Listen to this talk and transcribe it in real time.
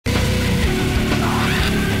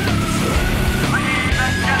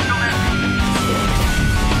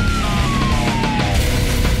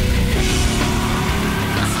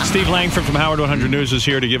Steve Langford from Howard 100 News is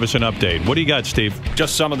here to give us an update. What do you got, Steve?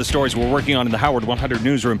 Just some of the stories we're working on in the Howard 100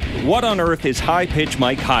 newsroom. What on earth is High-Pitch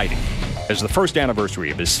Mike hiding? As the first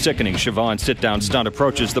anniversary of his sickening Siobhan sit-down stunt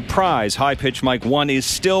approaches, the prize High-Pitch Mike won is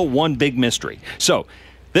still one big mystery. So,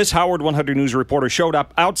 this Howard 100 News reporter showed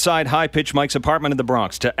up outside High-Pitch Mike's apartment in the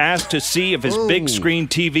Bronx to ask to see if his big screen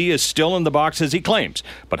TV is still in the box as he claims.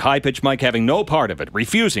 But High-Pitch Mike having no part of it,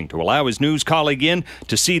 refusing to allow his news colleague in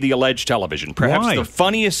to see the alleged television. Perhaps the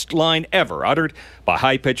funniest line ever uttered by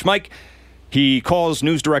High-Pitch Mike. He calls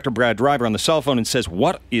news director Brad Driver on the cell phone and says,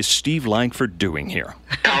 "What is Steve Langford doing here?"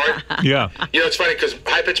 Howard? Yeah. You know, it's funny because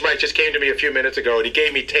High-Pitch Mike just came to me a few minutes ago and he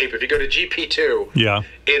gave me tape. If you go to GP2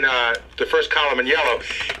 in the first column in yellow,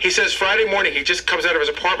 he says Friday morning he just comes out of his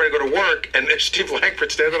apartment to go to work and there's Steve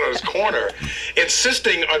Langford standing on his corner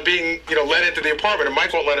insisting on being, let into the apartment, and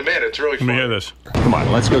Mike won't let him in. It's really funny. Let me hear this. Come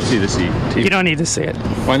on, let's go see the TV. You don't need to see it.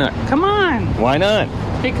 Why not? Come on. Why not?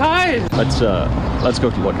 Because. Let's go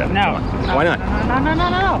look at it. No. Why not?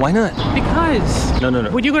 No. Why not? Because.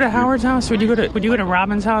 No. Would you go to Howard's house? Would you go to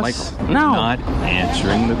Robin's house? Michael, no. not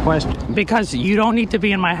answering the question. Because you don't need to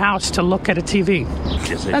be in my house to look at a TV.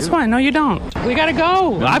 Yes, That's fine. No, you don't. We gotta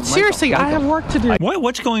go. Seriously, I have work to do.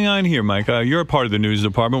 What's going on here, Mike? You're a part of the news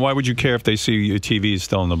department. Why would you care if they see your TV is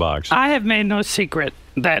still in the box? I have made no secret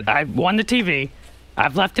that I won the TV.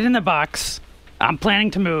 I've left it in the box. I'm planning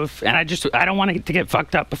to move, and I don't want it to get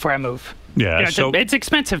fucked up before I move. Yeah, it's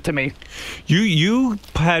expensive to me. You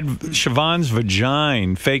had Siobhan's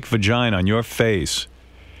fake vagina on your face,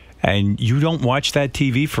 and you don't watch that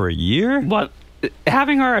TV for a year? Well,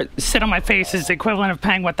 having her sit on my face is the equivalent of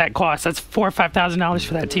paying what that costs. That's $4,000 or $5,000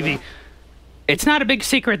 for that TV. It's not a big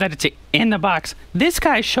secret that it's in the box. This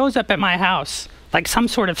guy shows up at my house like some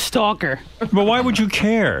sort of stalker. But why would you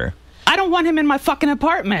care? I don't want him in my fucking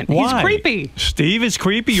apartment. Why? He's creepy. Steve is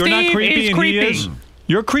creepy? You're not Steve creepy, is and creepy. he is?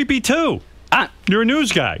 You're creepy, too. You're a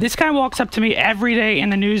news guy. This guy walks up to me every day in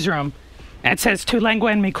the newsroom and says, "Tu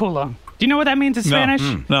lengua en mi culo." Do you know what that means in Spanish?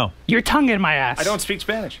 No. Your tongue in my ass. I don't speak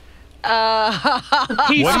Spanish.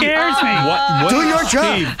 He scares me. Do your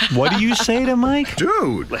job. Steve, what do you say to Mike?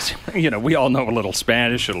 Dude. Listen, we all know a little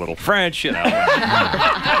Spanish, a little French,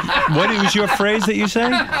 What was your phrase that you say?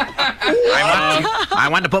 I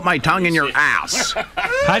want to put my tongue in your ass.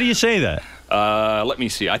 How do you say that? Let me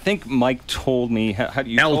see. I think Mike told me how do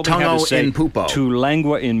you El tongo en pupo. Tu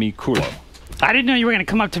lengua en mi culo. I didn't know you were going to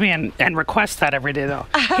come up to me and request that every day, though.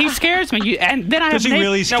 He scares me. And then I Does he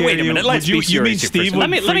really scare you? No, wait a minute. Let's be serious. You mean Steve would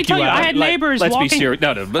let me tell you, I had neighbors Let's walking. be serious.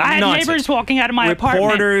 No, but I had nonsense. neighbors walking out of my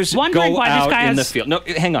apartment. Reporters wondering go why out this guy in the has... field. No,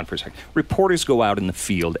 hang on for a second. Reporters go out in the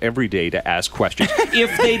field every day to ask questions.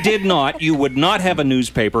 If they did not, you would not have a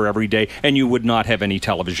newspaper every day, and you would not have any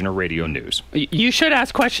television or radio news. You should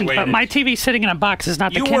ask questions, but my TV sitting in a box is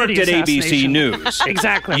not the Kennedy assassination. You worked at ABC assassination. News.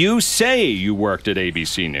 Exactly. You say you worked at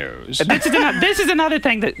ABC News. This is another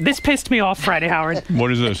thing that this pissed me off Friday, Howard.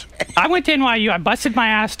 What is this? I went to NYU. I busted my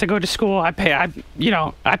ass to go to school. I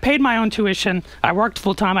paid my own tuition. I worked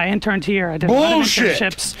full time. I interned here. I did a lot of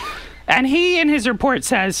internships. And he, in his report,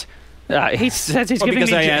 says he's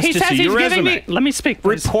giving me. Let me speak.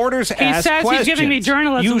 Please. Reporters ask questions. He says he's giving me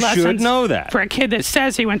journalism lessons. You should know that. For a kid that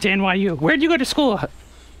says he went to NYU. Where'd you go to school?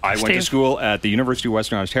 I went to school at the University of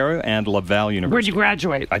Western Ontario and Laval University. Where'd you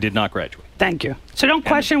graduate? I did not graduate. Thank you. So don't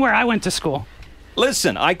question where I went to school.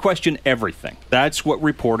 Listen, I question everything. That's what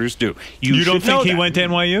reporters do. You don't think he went to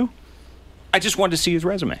NYU? I just wanted to see his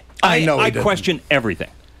resume. I question everything.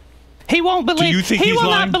 He won't believe. Do you think he he's will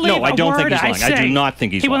lying? not believe No, I don't think he's lying. I do not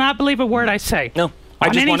think he's lying. He lying. will not believe a word I say. No. I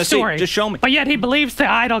just want to see. Just show me. But yet he believes the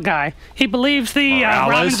Idol guy. He believes the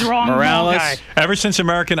Robin's Wrong guy. Ever since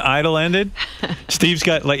American Idol ended, Steve's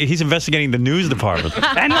got he's investigating the news department.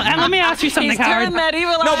 and let me ask you something, Howard.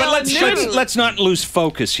 But let's not lose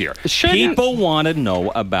focus here. People want to know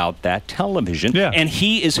about that television, and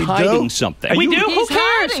he is hiding something. We do. Who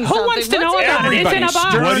cares? Who wants to know about it? It's in a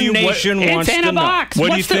box. It's in a box. What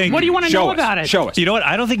do you think? What do you want to know about it? Show us. You know what?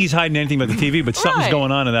 I don't think he's hiding anything about the TV, but something's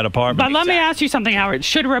going on in that apartment. But let me ask you something, Howard.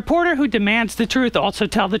 Should a reporter who demands the truth also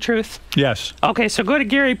tell the truth? Yes. Okay, so go to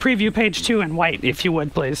Gary Preview page 2 in white, if you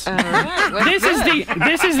would, please. This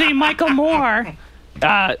is the Michael Moore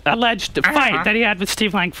alleged fight that he had with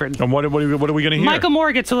Steve Langford. And what are we going to hear? Michael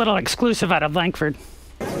Moore gets a little exclusive out of Langford.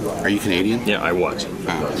 Are you Canadian? Yeah, I was.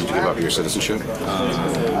 Did you give up your citizenship?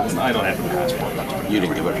 I don't have a passport. You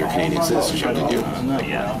didn't give up your Canadian citizenship, did you? Not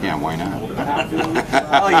yet. Yeah, why not?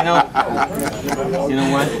 Well, you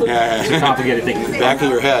know what? It's a complicated thing. Back of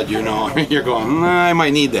your head, you're going, I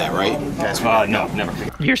might need that, right? No,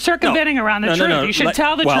 never. You're circumventing around the truth. You should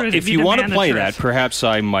tell the truth. If you want to play that, perhaps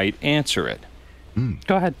I might answer it.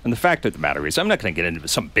 Go ahead. And the fact of the matter is, I'm not going to get into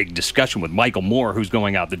some big discussion with Michael Moore, who's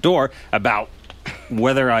going out the door, about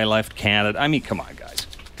whether I left Canada. I mean, come on, guys.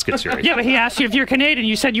 Let's get serious. Yeah, but he asked you if you're Canadian.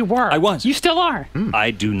 You said you were. I was. You still are.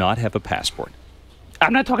 I do not have a passport.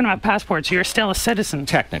 I'm not talking about passports. You're still a citizen.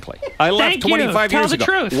 Technically. I left Thank you. 25 Tell years the ago.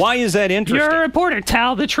 truth. Why is that interesting? You're a reporter.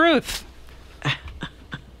 Tell the truth.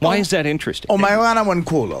 Why is that interesting? Oh, my un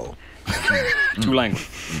culo. Two language.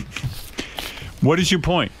 What is your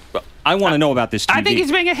point? I want to know about this TV. I think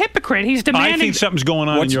he's being a hypocrite. He's demanding. I think something's going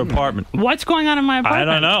on in your apartment. What's going on in my apartment?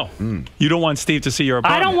 I don't know. You don't want Steve to see your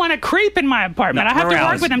apartment. I don't want a creep in my apartment. I have to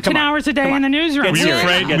work with him 10 hours a day in the newsroom. Were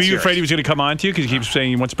you afraid he was going to come on to you because he keeps saying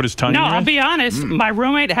he wants to put his tongue in your No, I'll mouth? be honest. My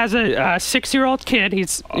roommate has a 6-year-old kid.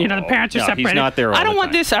 He's, the parents are separated. He's not there all I don't the want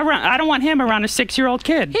time. this around. I don't want him around a 6-year-old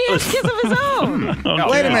kid. He has kids of his own.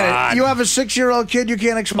 Wait a minute. You have a 6-year-old kid you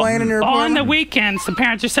can't explain in your apartment? On the weekends, the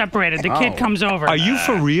parents are separated. The kid comes over. Are you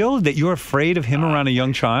for real that you're afraid of him around a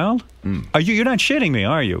young child? You're not shitting me,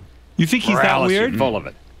 are you? You think he's that weird? Full of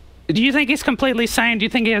it. Do you think he's completely sane? Do you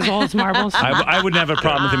think he has all his marbles? I wouldn't have a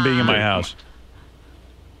problem with him being in my house.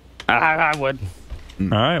 I would. All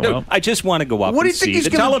right, well. I just want to go up What do and you think see he's the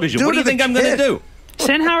gonna television. do What do you to the think I'm going to kid? do?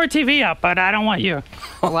 Send Howard TV up, but I don't want you.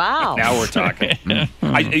 Wow. Now we're talking. Do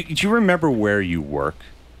you remember where you work?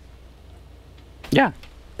 Yeah.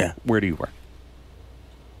 Where do you work?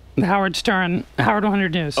 The Howard Stern, Howard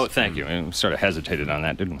 100 News. Oh, thank you. I sort of hesitated on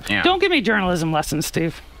that, didn't we? Yeah. Don't give me journalism lessons,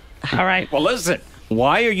 Steve. All right. Well, listen.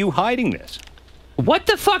 Why are you hiding this? What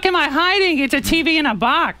the fuck am I hiding? It's a TV in a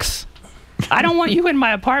box. I don't want you in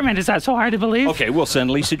my apartment. Is that so hard to believe? Okay, we'll send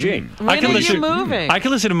Lisa G. When are you moving? I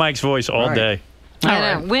can listen to Mike's voice all day.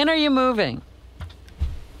 I know. When are you moving?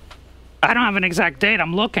 I don't have an exact date.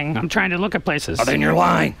 I'm looking. I'm trying to look at places. Oh, then you're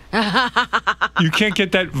lying. You can't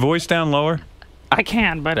get that voice down lower? I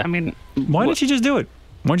can, but I mean, Why don't you just do it?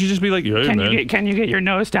 Why don't you just be like, hey, man. can you get your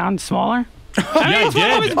nose down smaller? Yeah, I That's what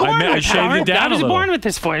I was did. born I with, shaved Howard. it down I was a little. born with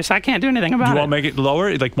this voice. I can't do anything about You it. want to make it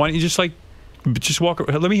lower? Like, why don't you just walk?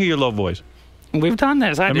 Let me hear your low voice. We've done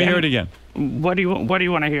this. Let me hear it again. What do you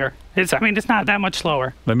want to hear? It's not that much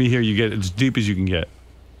slower. Let me hear you get as deep as you can get.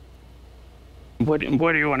 What do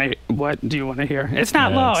you want to hear? It's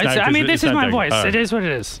not Yeah, low. it's not- This it's is not my that- voice. all right. It is what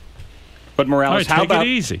it is. But Morales, All right, how take about it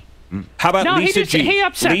easy. How about No, Lisa G? he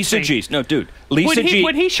upsets Lisa me. G. No, dude. Lisa G.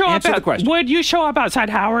 Would he show up? Answer the question. Would you show up outside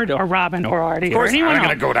Howard or Robin or Artie Of course, or anyone I'm not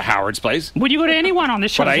going else? to go to Howard's place. Would you go to anyone on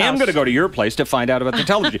this show? But I am going to go to your place to find out about the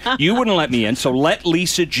television. You wouldn't let me in, so let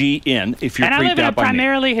Lisa G in if you're And I live creeped in a out by me.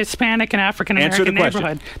 primarily Hispanic and African Answer American the question.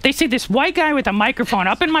 neighborhood. They see this white guy with a microphone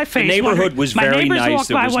up in my face. The neighborhood wondering- was my very neighbors nice. walk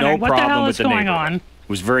There by was no wondering, what the hell problem is with the going neighborhood. on? It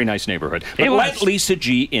was a very nice neighborhood. But It let was. Lisa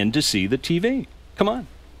G in to see the TV. Come on.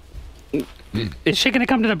 Is she going to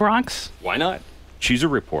come to the Bronx? Why not? She's a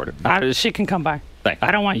reporter. She can come by. Thank you.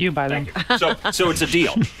 I don't want you by then. So it's a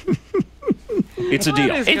deal. It's a deal.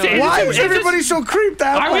 Why is everybody so creeped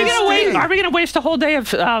out? Are we by gonna wait? Steve? Are we gonna waste a whole day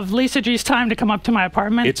of Lisa G's time to come up to my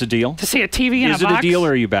apartment? It's a deal. To see a TV in Is a it box. a deal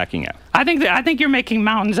or are you backing out? I think you're making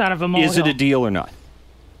mountains out of a molehill. Is it a deal or not?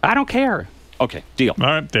 I don't care. Okay, deal. All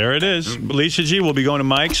right, there it is. Lisa G will be going to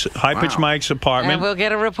Mike's, high-pitched Mike's apartment. And we'll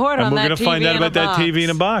get a report and on we're that going to TV find out in a about that box. TV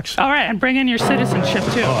in a box. All right, and bring in your citizenship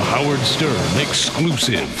too. Howard Stern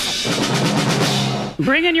exclusive.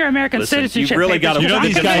 Bring in your American Listen, citizenship. you've really papers. got to- You know I'm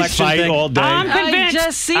these guys convinced- fight all day. I'm I convinced.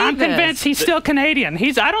 just see I'm this. convinced he's still Canadian.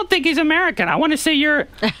 I don't think he's American. I want to see your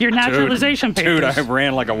naturalization papers. Dude, I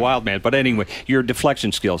ran like a wild man. But anyway, your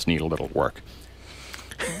deflection skills need a little work.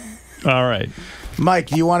 All right. Mike,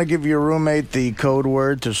 do you want to give your roommate the code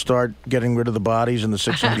word to start getting rid of the bodies in the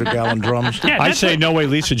 600-gallon drums? Yeah, I that's say what- no way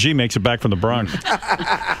Lisa G makes it back from the Bronx.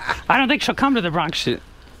 I don't think she'll come to the Bronx.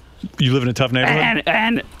 You live in a tough neighborhood?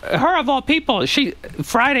 And her of all people,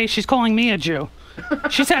 Friday she's calling me a Jew.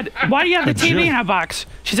 She said, "Why do you have the TV in a box?"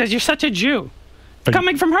 She says, "You're such a Jew."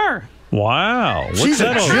 Coming from her. Wow. What's She's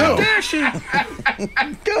that a all Jew.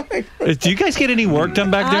 about? Do you guys get any work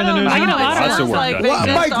done back there in the I news? don't know. a lot of It sounds work like done. they Well,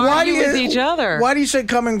 just Mike, why do argue you with each other. Why do you say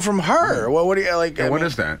coming from her? What do you like? I What mean,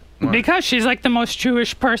 is that? What? Because she's like the most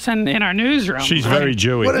Jewish person in our newsroom. She's very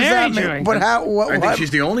Jewy. What does Very that mean? Jewish. But how? I think What,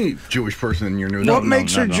 she's the only Jewish person in your news. what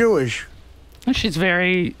makes her Jewish? She's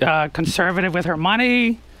very conservative with her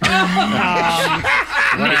money. Need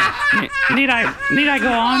I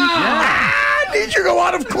go on? I need you to go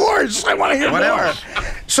on, of course. I want to hear What more. else?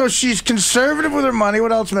 So she's conservative with her money.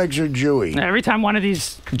 What else makes her Jewy? Every time one of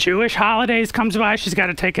these Jewish holidays comes by, she's got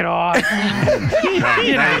to take it off. You know,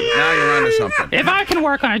 Now you're onto something. if I can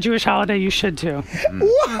work on a Jewish holiday, you should too.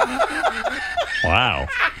 Wow.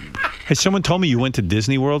 Hey, someone told me you went to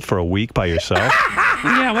Disney World for a week by yourself.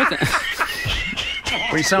 Yeah, what?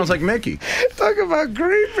 Well, he sounds like Mickey. Talk about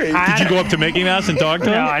creepy. Did you go up to Mickey Mouse and talk to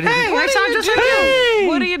him? No, I didn't. Hey, I sound just like you.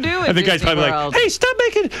 What do you do? And the guy's probably like, "Hey, stop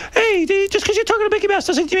making. Hey, just because you're talking to Mickey Mouse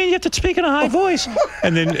doesn't mean you have to speak in a high voice."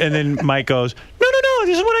 And then Mike goes, "No,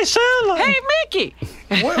 this is what I sound like." Hey, Mickey.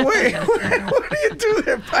 Wait, what do you do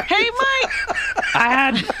there? Hey, Mike. I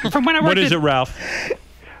had from when I worked. What is it, Ralph?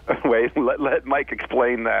 Wait, let Mike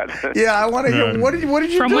explain that. Yeah, I want to hear. What did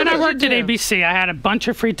you From do? when I worked at ABC, I had a bunch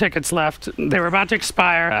of free tickets left. They were about to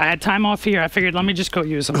expire. I had time off here. I figured, let me just go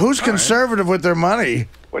use them. Who's conservative with their money?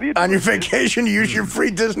 What do you do? On your vacation, you use your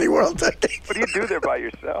free Disney World ticket. What do you do there by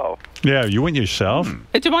yourself? Yeah, you went yourself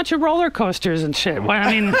It's a bunch of roller coasters and shit. Well, I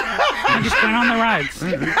mean, I just went on the rides.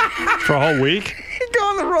 for a whole week. Go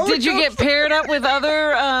on the roller Did you get paired up with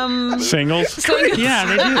other Singles? Yeah,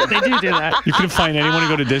 they do that. You couldn't find anyone to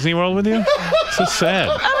go to Disney World with you? So sad.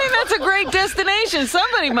 I mean, that's a great destination.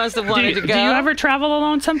 Somebody must have wanted to go. Do you ever travel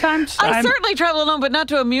alone sometimes? I certainly travel alone, but not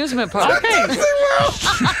to amusement parks. Okay.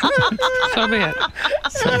 So be it.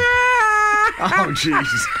 Oh, jeez.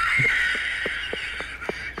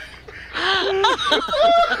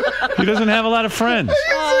 He doesn't have a lot of friends.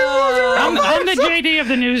 I'm the JD of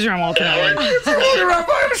the newsroom, ultimately. He's walking around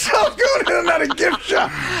by himself going in and out of gift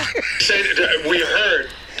shop. We heard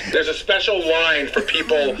there's a special line for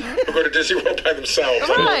people who go to Disney World by themselves.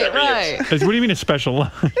 Right. What do you mean a special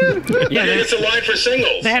line? Yeah, It's a line for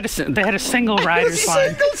singles. they had a single riders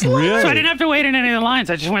line. Really? So I didn't have to wait in any of the lines.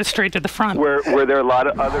 I just went straight to the front. Were there a lot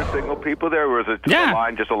of other single people there, or was it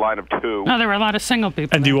just a line of two? No, there were a lot of single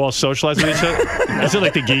people. And do you all socialize with each other? Is it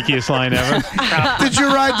like the geekiest line ever? Did you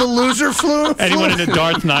ride the loser flu? Anyone in a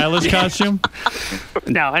Darth Nihilus costume?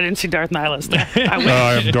 No, I didn't see Darth Nihilus there. I wish.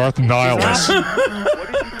 I am Darth Nihilus. What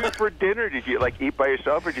did you do for dinner? Did you eat by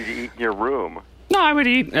yourself, or did you eat in your room? No, I would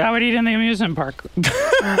eat in the amusement park.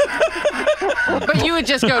 But you would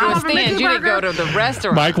just go to a stand. You didn't go to the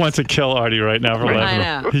restaurant. Mike wants to kill Artie right now for laughing.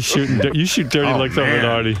 I know. He's shooting. You shoot dirty looks over at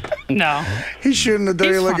Artie. No. He's shooting a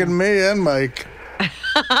dirty look at me and Mike.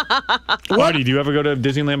 Artie, do you ever go to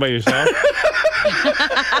Disneyland by yourself?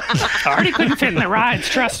 Artie couldn't fit in the rides.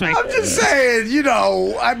 Trust me. I'm just saying,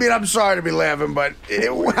 I mean, I'm sorry to be laughing, but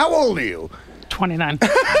how old are you? 29. Oh,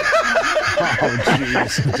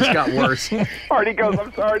 jeez. It just got worse. Artie goes,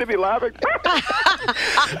 I'm sorry to be laughing.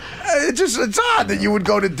 It's odd that you would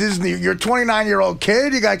go to Disney. You're a 29-year-old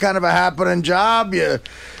kid. You got kind of a happening job.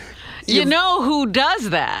 You know who does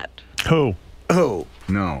that? Who?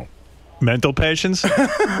 No. Mental patients?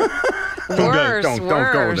 Worse. Don't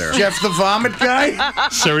go there. Jeff the Vomit guy?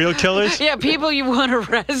 Serial killers? Yeah, people you want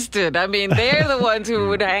arrested. I mean, they're the ones who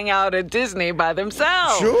would hang out at Disney by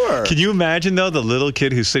themselves. Sure. Can you imagine, though, the little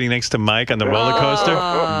kid who's sitting next to Mike on the roller coaster?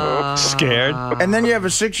 Scared? And then you have a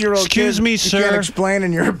 6-year-old kid. Excuse me, sir. You can't explain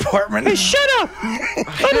in your apartment. Hey, shut up! I'm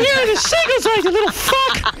here in the singles line, you little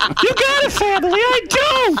fuck! You got a family, I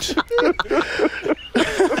don't!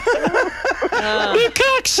 You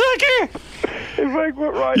cocksucker! Mike,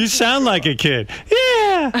 what ride? You sound like a kid.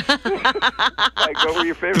 Yeah. Mike, what were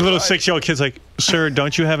your favorite The little rides? 6-year-old kid's like, sir,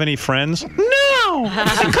 don't you have any friends? No!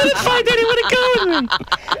 I couldn't find anyone to go with me!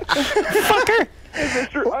 Fucker! Hey,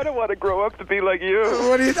 mister, I don't want to grow up to be like you. So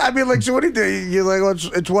what do you do? You're like,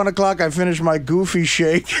 it's 1 o'clock. I finished my goofy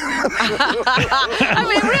shake. I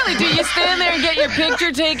mean, really, do you stand there and get your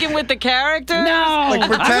picture taken with the character? No! Like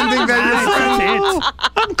pretending that you're friends.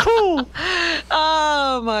 I'm cool.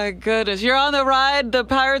 Oh, my goodness. You're on the ride, the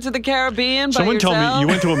Pirates of the Caribbean by Someone yourself? told me you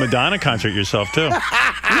went to a Madonna concert yourself, too.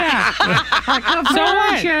 Yeah.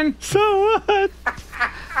 So what?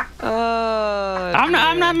 I'm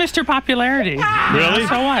not Mr. Popularity. Really?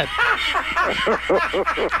 So what?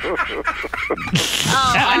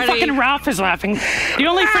 And fucking Ralph is laughing. The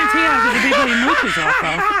only friends he has are the people he mooches off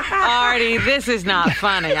of. Artie, this is not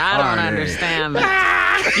funny. I don't understand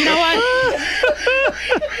that. You know what?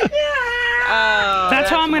 That's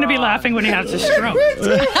how I'm going to be laughing when he has a stroke.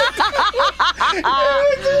 Good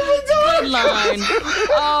line.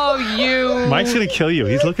 Oh, you. Mike's going to kill you.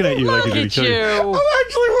 He's looking at you like he's going to kill you. I'm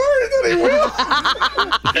actually worried that he will.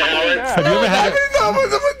 Have you ever had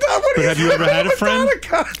have you ever had a friend?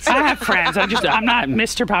 I have friends. I'm not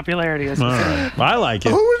Mr. Popularity. As I like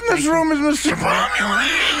it. Who in this room is Mr.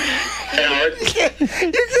 Popularity? You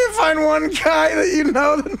can't find one guy that you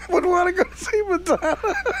know that would want to go see Madonna.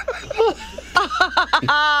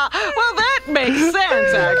 Well, that makes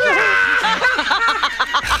sense, actually.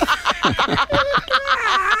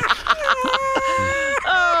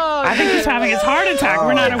 I think he's having his heart attack.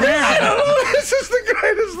 We're not aware of it. This is the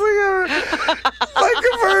greatest thing ever. Like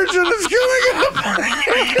a virgin is coming up.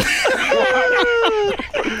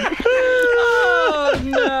 Oh,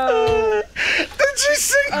 no. Did she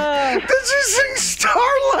sing? Did she sing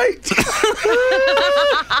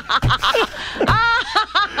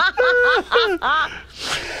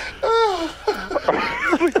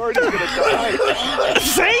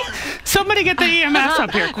See? Somebody get the EMS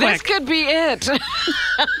up here, quick. This could be it.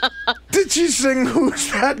 Did she sing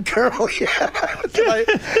 "Who's That Girl"? Yeah. Did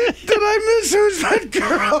I miss "Who's That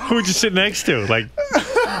Girl"? Who'd you sit next to? Like,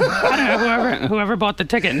 I don't know, whoever bought the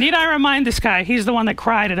ticket. Need I remind this guy? He's the one that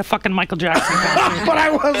cried at a fucking Michael Jackson concert. But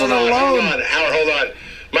I wasn't alone. Hang on, Howard, hold on.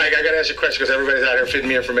 Mike, I got to ask you a question because everybody's out here feeding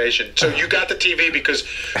me information. So you got the TV because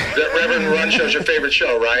that Reverend Run show's your favorite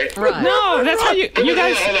show, right? Right. No, that's how you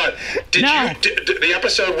guys. Hold on. Did the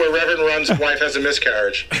episode where Reverend Run's wife has a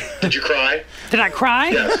miscarriage? Did you cry? Did I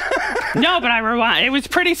cry? Yes. No, but I rewind. It was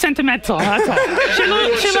pretty sentimental. That's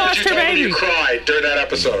all. She lost her baby. You cried during that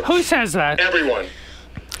episode. Who says that? Everyone.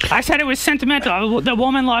 I said it was sentimental. The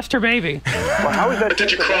woman lost her baby. Well, how is that?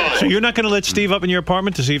 Did you cry? so you're not going to let Steve up in your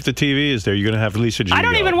apartment to see if the TV is there? You're going to have Lisa G. I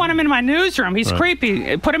don't go. even want him in my newsroom. He's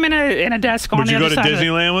creepy. Put him in a desk on Would the you other go to side.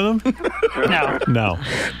 Disneyland with him? No. No.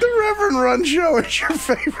 The Reverend Run show is your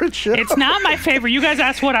favorite show. It's not my favorite. You guys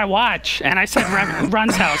asked what I watch, and I said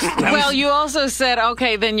Run's House. Well, you also said,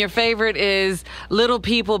 okay, then your favorite is Little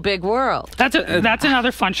People, Big World. That's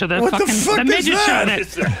another fun show. What the fuck is midget that?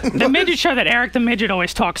 show the midget show that Eric the Midget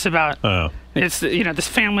always talks about. Oh. It's this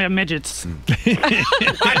family of midgets. What?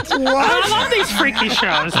 I love these freaky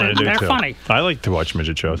shows. I do They're too. funny. I like to watch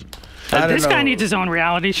midget shows. This guy needs his own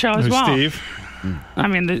reality show as Who's well. Steve? I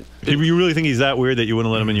mean, You really think he's that weird that you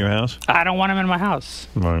wouldn't let him in your house? I don't want him in my house.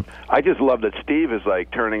 Right. I just love that Steve is like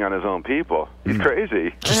turning on his own people. He's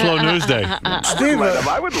crazy. It's a slow news day. Steve,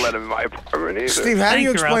 I wouldn't let him in my apartment either. Steve, how do Thank you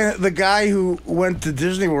you, explain Ralph. it? The guy who went to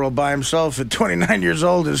Disney World by himself at 29 years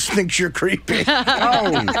old thinks you're creepy.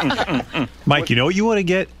 Mike, you know what you want to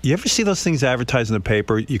get? You ever see those things advertised in the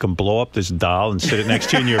paper? You can blow up this doll and sit it next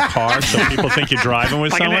to you in your car so people think you're driving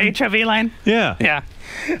with Like someone? an HIV lane? Yeah. Yeah.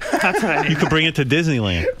 That's what I You need. could bring it to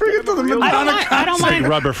Disneyland. Bring it to the I don't Madonna mind. I don't It's like mind.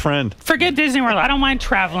 rubber friend. Forget Disney World. I don't mind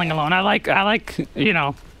traveling alone. I like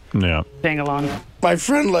Yeah. being alone. My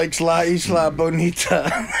friend likes La Isla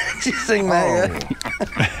Bonita. Did you sing that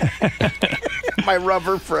yet? My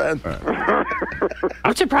rubber friend.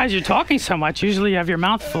 I'm surprised you're talking so much. Usually you have your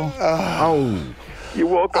mouth full. You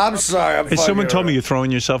woke up. I'm sorry. Hey, someone told me you're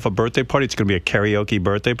throwing yourself a birthday party. It's going to be a karaoke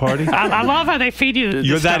birthday party. I love how they feed you.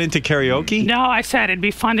 You're that stuff. into karaoke? No, I said it'd be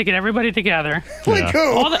fun to get everybody together. Like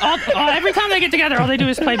Yeah. who? Every time they get together, all they do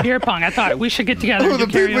is play beer pong. I thought we should get together. Who, and the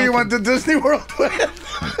do people you karaoke. went to Disney World with?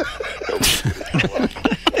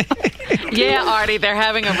 Yeah, Artie, they're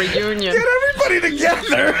having a reunion. Get everybody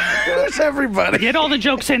together. Who's everybody? Get all the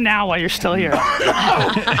jokes in now while you're still here.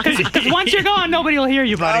 Because once you're gone, nobody will hear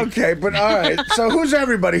you, buddy. Okay, but all right. So who's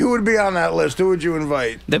everybody? Who would be on that list? Who would you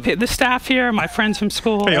invite? The staff here, my friends from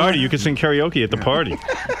school. Hey, Artie, you could sing karaoke at the party.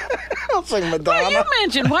 I'll sing Madonna. Well, you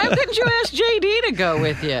mentioned, why couldn't you ask JD to go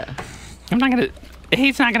with you? I'm not gonna.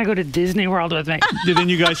 He's not gonna go to Disney World with me. Then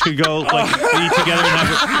you guys could go like eat together and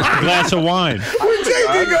have a glass of wine.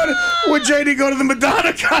 Would JD go to the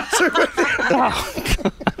Madonna concert with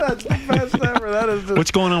you? That's the best ever. That is. What's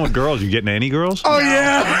going on with girls? You getting any girls? Oh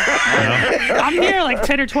yeah. I'm here like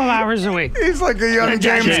 10 or 12 hours a week. He's like a young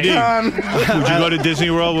James JD. Caan. Would you go to Disney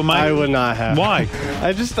World with Mike? I would not have. Why?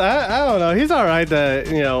 I don't know. He's all right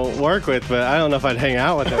to, work with, but I don't know if I'd hang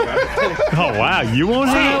out with him. Oh, wow. You won't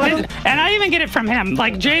hang out with him? And I even get it from him.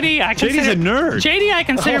 Like JD, I consider JD's a nerd. JD, I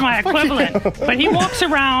consider my equivalent, but he walks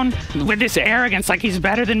around with this arrogance, like he's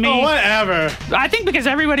better than me. Oh, whatever. I think because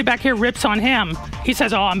everybody back here rips on him, he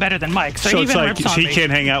says, "Oh, I'm better than Mike." So, he it's even like rips on he me.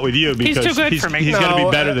 can't hang out with you because too good for me. He's got to No,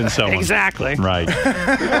 be better than someone. Exactly. Right.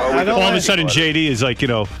 All of a sudden, JD is like,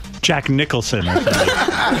 Jack Nicholson or something.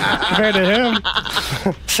 Compared to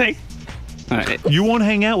him. See? You won't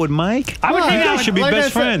hang out with Mike? I would hang You out guys with should be like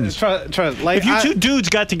best I said, friends. like If you two dudes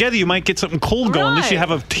got together, you might get something cool going. Unless you Right.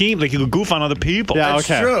 have a team, like you could goof on other people. Yeah,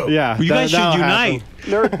 That's okay. true. Yeah. You guys should that'll unite.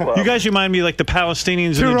 Nerd club. You guys remind me like the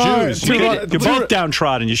Palestinians Two and the wrong- Jews. two wrong- You're two- both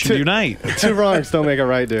downtrodden. You should two- unite. Two wrongs don't make a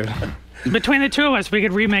right, dude. Between the two of us, we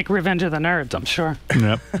could remake Revenge of the Nerds, I'm sure.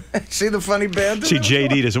 Yep. See the funny band? See,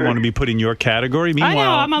 JD doesn't want to be put in your category. I Meanwhile,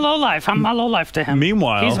 know, I'm a low life. I'm a low life to him.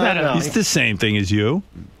 Meanwhile, he's better than me. he's the same thing as you.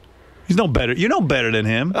 He's no better. You're no better than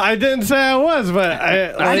him. I didn't say I was, but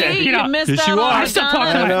See, you missed Yes, out you on are. I still talk to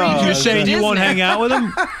Madonna. my know. friends. You're saying you won't hang out with him?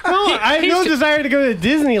 no, I have no desire to go to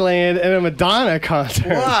Disneyland and a Madonna concert.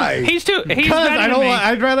 Why? He's better Because I than don't. me.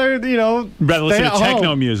 I'd rather, Rather listen stay to at techno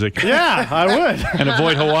home. music Yeah, I would. and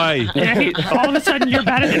avoid Hawaii. Yeah, all of a sudden, you're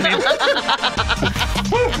better than me.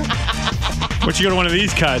 Why don't you go to one of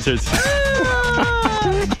these concerts?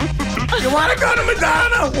 You You want to go to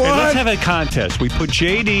Madonna? What? Hey, let's have a contest. We put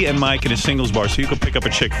JD and Mike in a singles bar so you can pick up a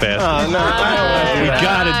chick fast. Oh, no. We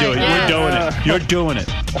got to do it. Yes. We're doing it. You're doing it.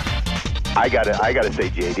 I gotta say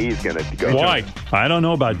JD's gonna go. Why? I don't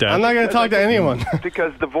know about that. I'm not going to talk to anyone.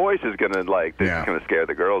 Because the voice is gonna gonna scare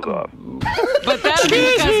the girls off. But that'll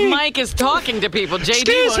be because Mike is talking to people.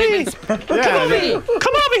 JD won't even.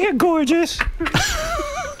 Come over here, gorgeous.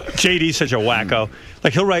 JD's such a wacko.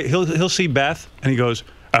 Like he'll see Beth and he goes,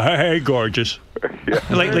 "Hey, gorgeous."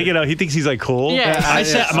 Like he thinks he's like cool. Yeah, I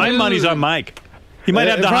said my money's on Mike. He might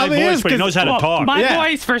have the high voice, but he knows how to talk. My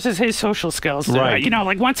voice versus his social skills. Right.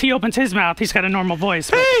 Like once he opens his mouth, he's got a normal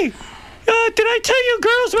voice. But... Hey, did I tell you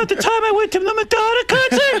girls about the time I went to the Madonna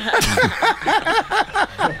concert?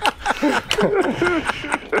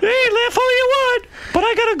 Hey, laugh all you want, but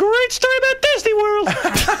I got a great story about Disney World.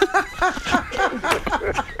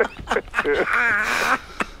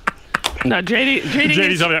 No,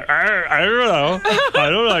 JD's over there. I don't know.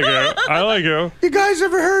 I don't like you. I like you. You guys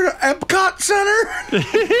ever heard of Epcot Center?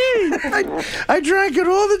 I drank in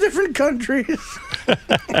all the different countries.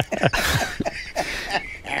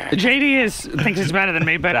 JD thinks he's better than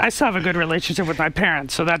me, but I still have a good relationship with my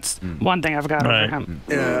parents, so that's one thing I've got over him.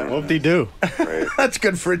 Yeah, whoop-de-doo. That's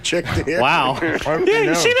good for a chick to hear. Wow. Yeah,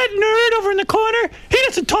 you see that nerd over in the corner? He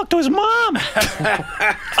doesn't talk to his mom.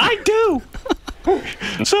 I do.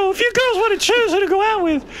 So if you girls want to choose who to go out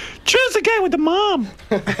with, choose the guy with the mom.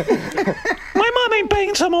 My mom ain't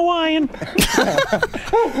banging some Hawaiian.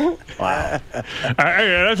 Wow.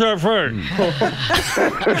 Hey, that's our friend.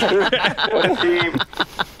 What a team.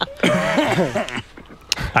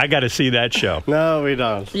 I got to see that show. No, we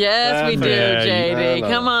don't. Yes, we do, JD. no.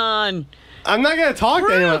 Come on. I'm not going to talk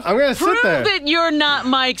to anyone. I'm going to sit there. Prove that you're not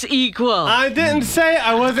Mike's equal. I didn't say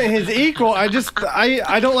I wasn't his equal. I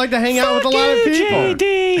don't like to hang out with a lot of people.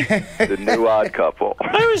 JD. The new odd couple.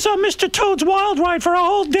 I was on Mr. Toad's Wild Ride for a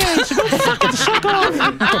whole day, so go fucking suck off.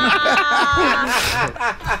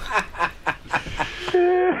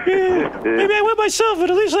 Maybe I went myself, but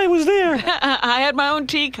at least I was there. I had my own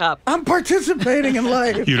teacup. I'm participating in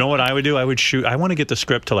life. You know what I would do? I would shoot. I want to get the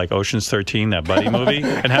script to like Ocean's 13, that buddy movie,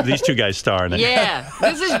 and have these two guys star in it. Yeah.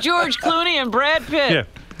 This is George Clooney and Brad Pitt. Yeah.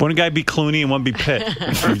 One guy be Clooney and one be Pitt.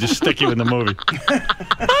 We just stick you in the movie.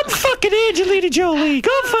 I'm fucking Angelina Jolie.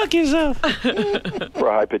 Go fuck yourself. For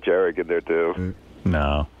a high-pitch Eric in there, too.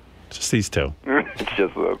 No. Just these two. It's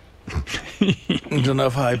just a... There's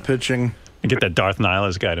enough high pitching. And get that Darth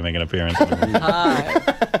Nihilus guy to make an appearance. Hi.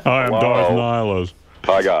 Hi, I'm Darth Nihilus.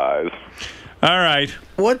 Hi, guys. All right.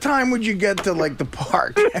 What time would you get to like the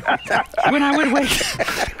park? When I would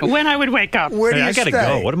wake up. Where do you I gotta stay?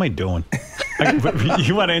 go. What am I doing?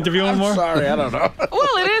 You want to interview him more? Sorry, I don't know.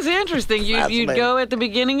 Well, it is interesting. You'd go at the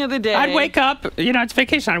beginning of the day. I'd wake up. It's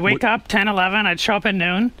vacation. I'd wake up 10, 11. I'd show up at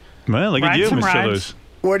noon. Well, look at ride you, some Mr. rides. Luz.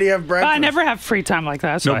 Where do you have breakfast? I never have free time like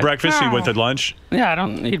that. So No breakfast? You went to lunch? Yeah, I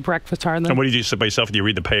don't eat breakfast hardly. And what do you do? Sit by yourself? Do you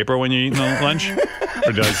read the paper when you eat lunch?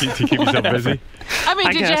 Or do you keep yourself busy? I mean,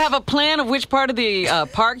 did you guess. have a plan of which part of the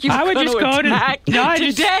park you were I would going just to go attack to. No, I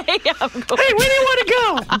today? just. I'm Hey, going where do you want to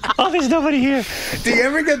go? Oh, there's nobody here. Do you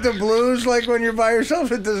ever get the blues like when you're by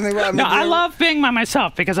yourself at Disney World? No, I love being by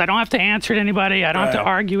myself because I don't have to answer to anybody. I don't have to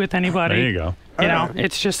argue with anybody. There you go. You know,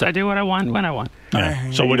 it's just I do what I want when I want. Yeah.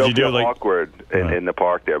 So what did you do? Feel Like, awkward in the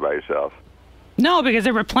park there by yourself. No, because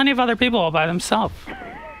there were plenty of other people all by themselves.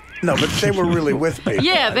 No, but they were really with people.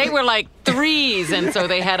 Yeah, they were like threes, and so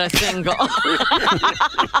they had a single.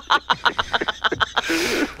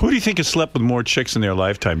 who do you think has slept with more chicks in their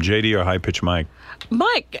lifetime, JD or High Pitch Mike?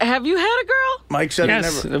 Mike, have you had a girl? Mike said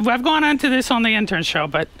Yes, he never. I've gone into this on the intern show,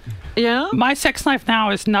 but Yeah? my sex life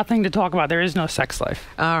now is nothing to talk about. There is no sex life.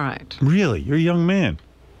 All right. Really? You're a young man.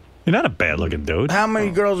 You're not a bad-looking dude. How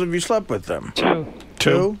many girls have you slept with them?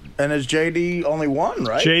 Two. And is JD only one,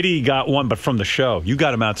 right? JD got one, but from the show. You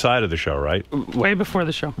got him outside of the show, right? Way before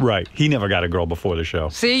the show. Right. He never got a girl before the show.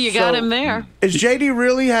 See, you got him there. Is JD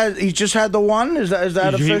really he just had the one? Is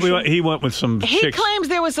that official? He went with some He chicks. claims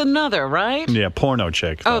there was another, right? Yeah, porno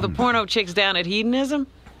chick. Oh, the porno chicks down at Hedonism?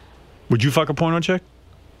 Would you fuck a porno chick?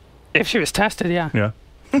 If she was tested, yeah. Yeah.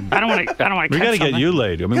 I don't want to. We got to get you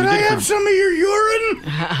laid. I mean, Can we I did it have some of your urine?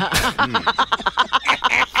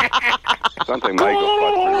 Something Michael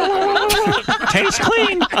fucked. Tastes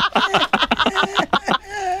clean.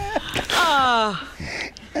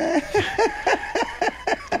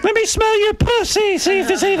 Let me smell your pussy. See if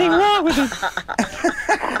there's anything wrong with it.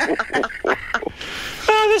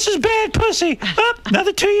 Oh, this is bad pussy. Oh,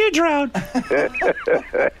 another 2-year drought.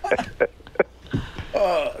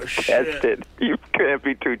 Oh, shit. Test it. You can't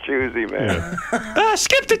be too choosy, man.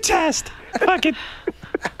 Skip the test. Fuck it.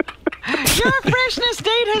 Your freshness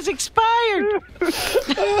date has expired.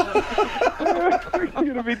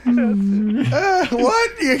 You're gonna be tested.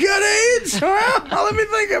 What? You got AIDS? Well, let me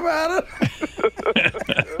think about it.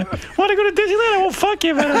 Want to go to Disneyland? I won't fuck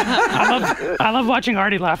you, man. I love watching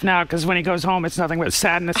Artie laugh now because when he goes home, it's nothing but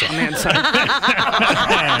sadness on the inside.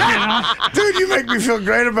 Dude, you make me feel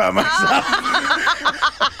great about myself.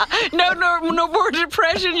 No more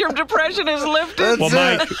depression. Your depression is lifted. Well,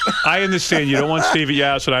 Mike, I understand you don't want Steve at your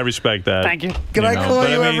house, and I respect that. Thank you. Can I call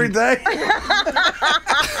you every day?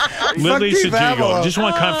 Lily Sajigo, just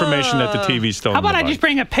want confirmation that the TV's still How on the about I bike. just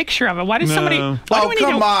bring a picture of it? Why does No. somebody... Oh,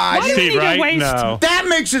 come on. Steve, right? No. That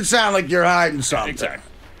makes it sound like you're hiding something.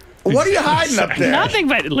 What are you hiding up there? Nothing,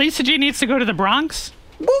 but Lisa G needs to go to the Bronx.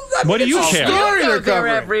 Well, I mean, What do you it's a care? story You they're go there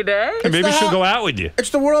covering. every day. Maybe the she'll ho- go out with you.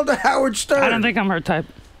 It's the world of Howard Stern. I don't think I'm her type.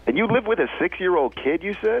 And you live with a 6-year-old kid,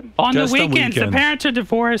 you said? On Just the on weekends, the weekends. parents are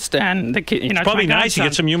divorced, and the kid, It's probably my nice to godson.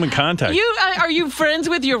 get some human contact. Are you friends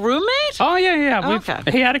with your roommate? Oh yeah. Okay.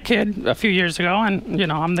 He had a kid a few years ago, and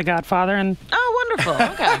I'm the godfather. And Oh, wonderful.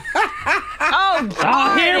 Okay.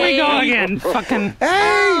 oh, here we go again. Fucking.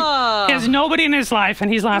 Hey, He has nobody in his life,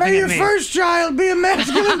 and he's laughing may at your me. first child be a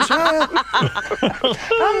masculine child.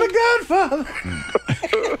 I'm the godfather.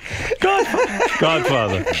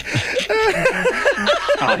 Godfather.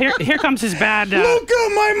 Oh, here comes his bad. Luca,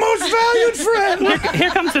 my most valued friend. Here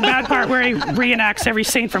comes the bad part where he reenacts every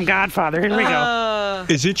scene from Godfather. Here we go.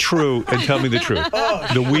 Is it true, and tell me the truth,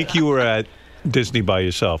 the week you were at Disney by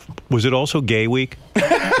yourself, was it also gay week?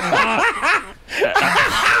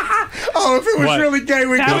 Oh, if it was What? really gay,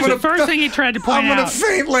 we That was the first thing he tried to point I'm out. gonna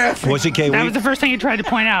faint laughing. Was it gay That week? was the first thing he tried to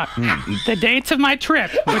point out. The dates of my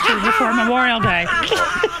trip, which was before Memorial Day.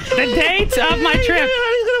 The dates of my trip.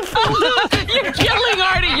 You're killing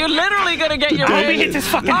Artie. You're literally going to get your I hope he head. hits his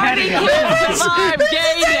fucking head Artie again. can't survive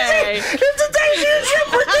gay day. If the day's your trip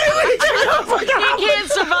for gay week, He can't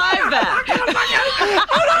survive that.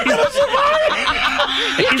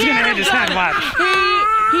 He's gonna hit his head. Watch.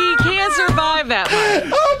 He can't survive that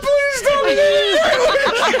one. oh, please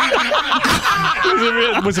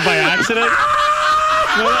don't Was it by accident?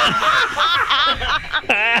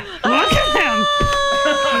 Look at him.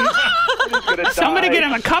 Somebody get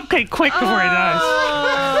him a cupcake quick before he dies.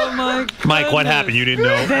 Oh my God. Mike, what happened? You didn't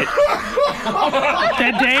know?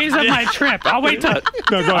 The days of my trip. I'll wait till. No,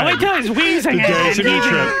 go I'll ahead. wait till he's wheezing. The days of your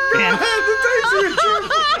trip.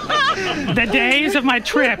 The days of my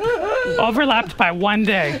trip overlapped by one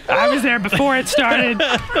day. I was there before it started.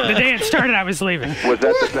 The day it started, I was leaving. Was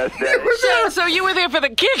that the best day? So you were there for the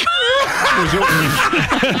kick?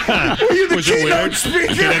 Was it weird?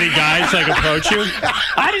 Did any guys approach you?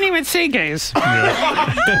 I didn't even see gays.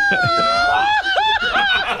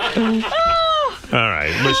 All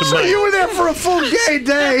right, listen, So Mike. you were there for a full gay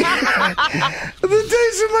day. The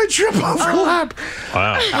days of my trip overlap.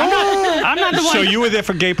 Wow. I'm not the one. So you were there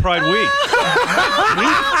for Gay Pride Week?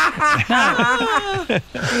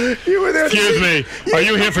 You were there. Excuse me. Are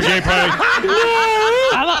you here for Gay Pride?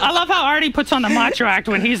 I love how Artie puts on the macho act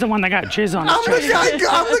when he's the one that got jizz on his chest.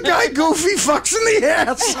 I'm the guy Goofy fucks in the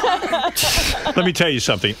ass. Let me tell you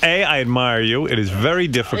something. A, I admire you. It is very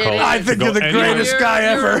difficult. I think to you're go the anywhere. greatest guy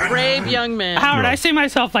You're ever. a brave young man. Howard, I see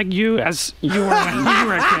myself like you as you were when you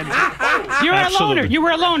were a kid. You were a Absolutely. loner. You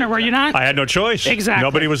were a loner, were you not? I had no choice. Exactly.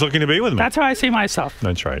 Nobody was looking to be with me. That's how I see myself.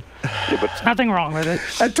 That's right. There's nothing wrong with it.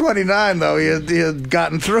 At 29, though, he had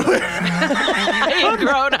gotten through it. He had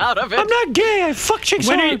grown out of it. I'm not gay. I fuck chicks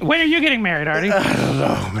When hard. are you getting married, Artie? I don't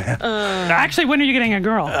know, man. Actually, when are you getting a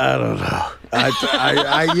girl? I don't know.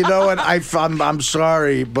 I you know what? I'm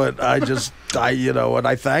sorry, but you know what?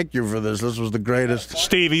 I thank you for this. This was the greatest.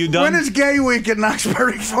 Steve, are you done? When is Gay Week in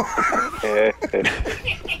Knoxbury Farm?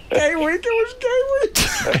 Gay Week? It was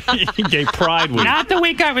Gay Week. Gay Pride Week. Not the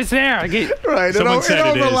week I was there. Right, Someone said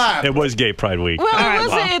it overlapped. it was Gay Pride Week.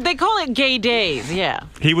 Well, they call it gay days, yeah.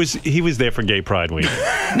 He was there for Gay Pride Week.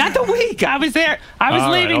 Not the week I was there. I was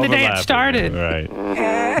All right, leaving the day it overlapping. started. Right.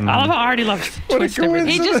 I love how Artie loves to twist everything.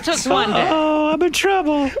 He just took one day. Oh, I'm in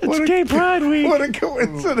trouble. It's Gay Pride Week. What a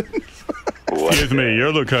coincidence. Excuse me, you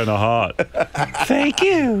look kind of hot. Thank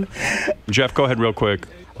you. Jeff, go ahead real quick.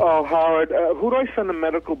 Oh, Howard, who do I send the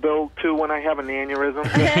medical bill to when I have an aneurysm?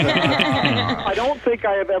 I don't think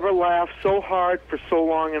I have ever laughed so hard for so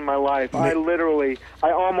long in my life. I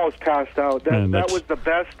almost passed out. That was the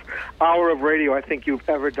best hour of radio I think you've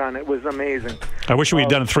ever done. It was amazing. I wish we had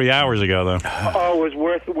done it 3 hours ago, though. Oh, it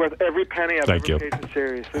was worth every penny I've Thank ever you. paid to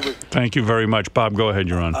Sirius. It was. Thank you very much. Bob, go ahead.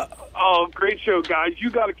 You're on. Oh, great show, guys. You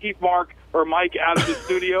got to keep Mark or Mike out of the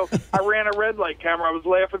studio, I ran a red light camera. I was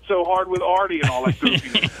laughing so hard with Artie and all that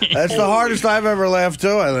goofiness. That's the hardest I've ever laughed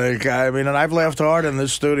too, I think. I mean, and I've laughed hard in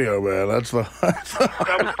this studio, man. That's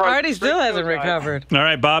the Artie still hasn't recovered. All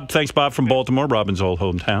right, Bob. Thanks, Bob from Baltimore, Robin's old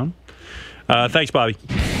hometown. Thanks, Bobby.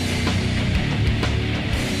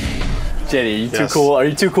 JD, are you too cool? Are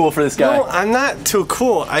you too cool for this guy? No, I'm not too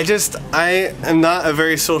cool. I am not a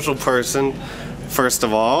very social person, first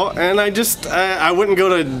of all, and I wouldn't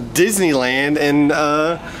go to Disneyland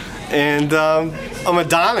and a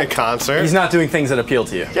Madonna concert. He's not doing things that appeal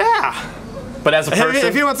to you. Yeah. But as a person,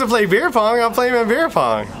 if he wants to play beer pong, I'll play him in beer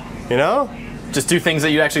pong. You know? Just do things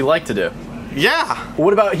that you actually like to do. Yeah.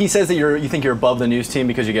 What about, he says that you think you're above the news team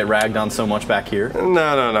because you get ragged on so much back here?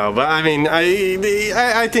 No. But I mean,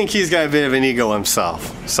 I think he's got a bit of an ego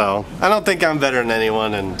himself. So I don't think I'm better than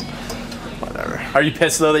anyone, and whatever. Are you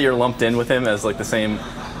pissed though that you're lumped in with him as like the same?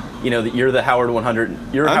 You know, that you're the Howard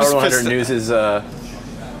 100. You're Howard 100 News' the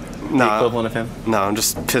equivalent of him. No, I'm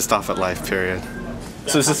just pissed off at life. Period.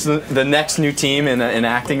 So is this the next new team in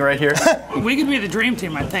acting right here? We could be the dream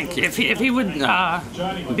team, I think, if he would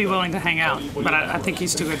be willing to hang out. But I think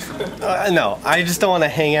he's too good for it. No, I just don't want to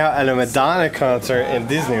hang out at a Madonna concert in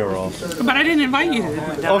Disney World. But I didn't invite you to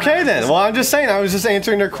Madonna. Okay then. Well, I'm just saying. I was just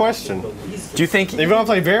answering their question. Do you think if you want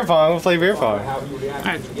to play beer pong, we'll play beer pong?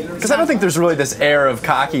 Because I don't think there's really this air of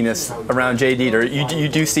cockiness around Jay Dieter. You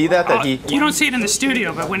do see that he. You don't see it in the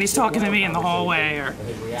studio, but when he's talking to me in the hallway, or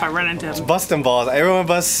if I run into him. It's busting balls. Everyone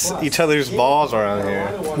busts each other's balls around here.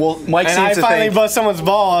 Well, Mike and seems to finally think, bust someone's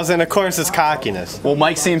balls, and of course it's cockiness. Well,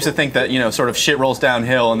 Mike seems to think that sort of shit rolls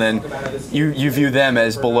downhill, and then you view them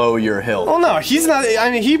as below your hill. Well, no, he's not.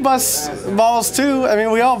 I mean, he busts balls too. I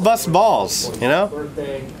mean, we all bust balls, you know.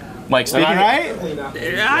 Mike, speaking. Am I right? I don't bust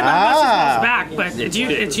his balls back, but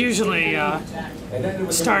it's usually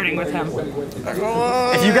starting with him.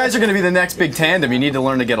 If you guys are going to be the next big tandem, you need to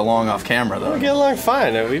learn to get along off camera, though. We get along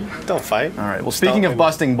fine. We don't fight. All right. Well, speaking of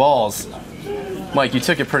busting balls, Mike, you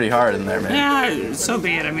took it pretty hard in there, man. Yeah, so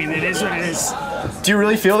be it. I mean, it is what it is. Do you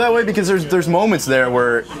really feel that way? Because there's moments there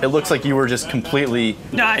where it looks like you were just completely.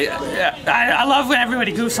 No, I love when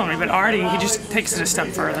everybody goofs on me, but Artie, he just takes it a step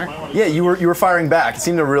further. Yeah, you were firing back. It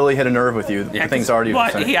seemed to really hit a nerve with you. Yeah, the things Artie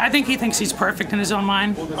was saying. I think he thinks he's perfect in his own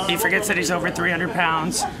mind. He forgets that he's over 300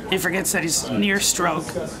 pounds. He forgets that he's near stroke.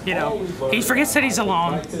 You know, he forgets that he's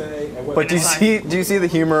alone. But do you see the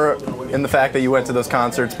humor in the fact that you went to those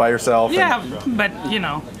concerts by yourself? Yeah, but you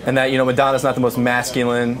know. And that Madonna's not the most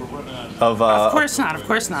masculine of. Of course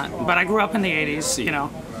not. But I grew up in the '80s. You know,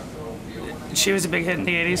 she was a big hit in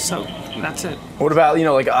the '80s, so that's it. What about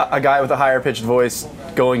like a guy with a higher pitched voice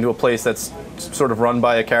going to a place that's sort of run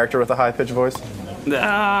by a character with a high pitched voice?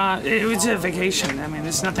 It was a vacation. I mean,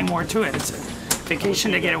 there's nothing more to it. It's a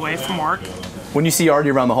vacation to get away from work. When you see Artie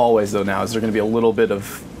around the hallways, though, now is there going to be a little bit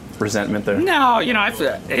of resentment there? No,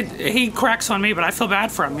 he cracks on me, but I feel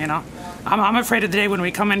bad for him. You know, I'm afraid of the day when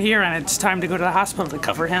we come in here and it's time to go to the hospital to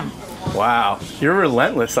cover him. Wow, you're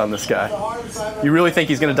relentless on this guy. You really think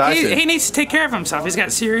he's going to die soon? He needs to take care of himself. He's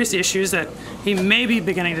got serious issues that he may be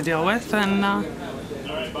beginning to deal with, and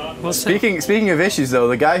we'll see. Speaking of issues, though,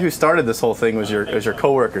 the guy who started this whole thing was your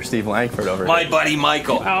coworker, Steve Langford, over My here. buddy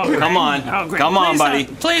Michael. Oh, come on. Oh, great. Come on, buddy.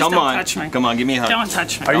 Please come don't on. touch me. Come on, give me a hug. Don't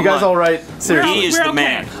touch me. Are you guys all right? Seriously. He is the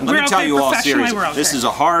man. Let me tell you all seriously. This is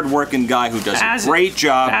a hard-working guy who does a great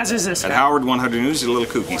job at Howard 100 News. He's a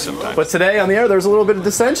little kooky sometimes. But today on the air, there's a little bit of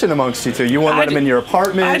dissension amongst you two. You won't let him in your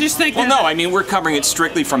apartment. I just think. Well, no. I mean, we're covering it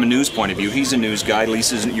strictly from a news point of view. He's a news guy.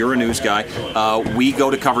 You're a news guy. We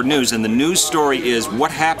go to cover news, and the news story is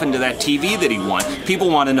what happened to that TV that he won. People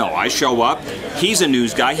want to know. I show up. He's a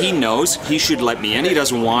news guy. He knows. He should let me in. He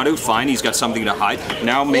doesn't want to. Fine. He's got something to hide.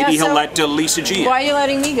 Now maybe he'll let Lisa G in. Why are you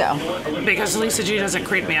letting me go? Because Lisa G doesn't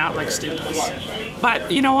creep me out like Stu does.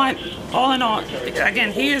 But you know what? All in all,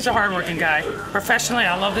 again, he is a hardworking guy. Professionally,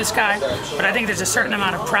 I love this guy, but I think there's a certain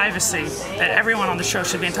amount of privacy that everyone on the show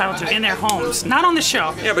should be entitled to in their homes, not on the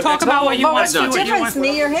show. Yeah, but talk about what you want. What's the difference,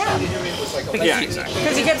 me or him? Yeah, exactly.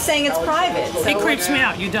 Because you kept saying it's private. So he creeps me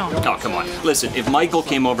out. You don't. Oh, come on. Listen, if Michael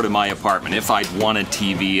came over to my apartment, if I'd won a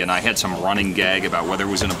TV and I had some running gag about whether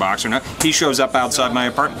it was in a box or not, he shows up outside my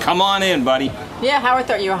apartment. Come on in, buddy. Yeah, Howard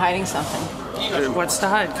thought you were hiding something. What's to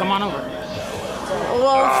hide? Come on over.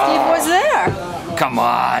 Well, Steve was there. Come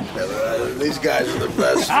on. These guys are the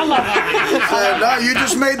best. I love it. No, you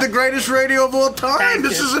just made the greatest radio of all time.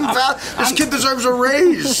 This is this kid deserves a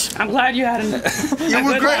raise. I'm glad you had You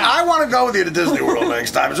were great. I want to go with you to Disney World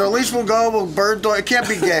next time. So at least we'll go. We'll bird dog. It can't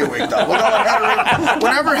be gay week though. We'll go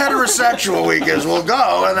whenever heterosexual week is. We'll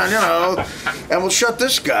go, and then and we'll shut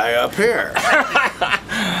this guy up here.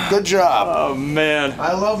 Good job. Oh man.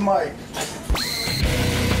 I love Mike.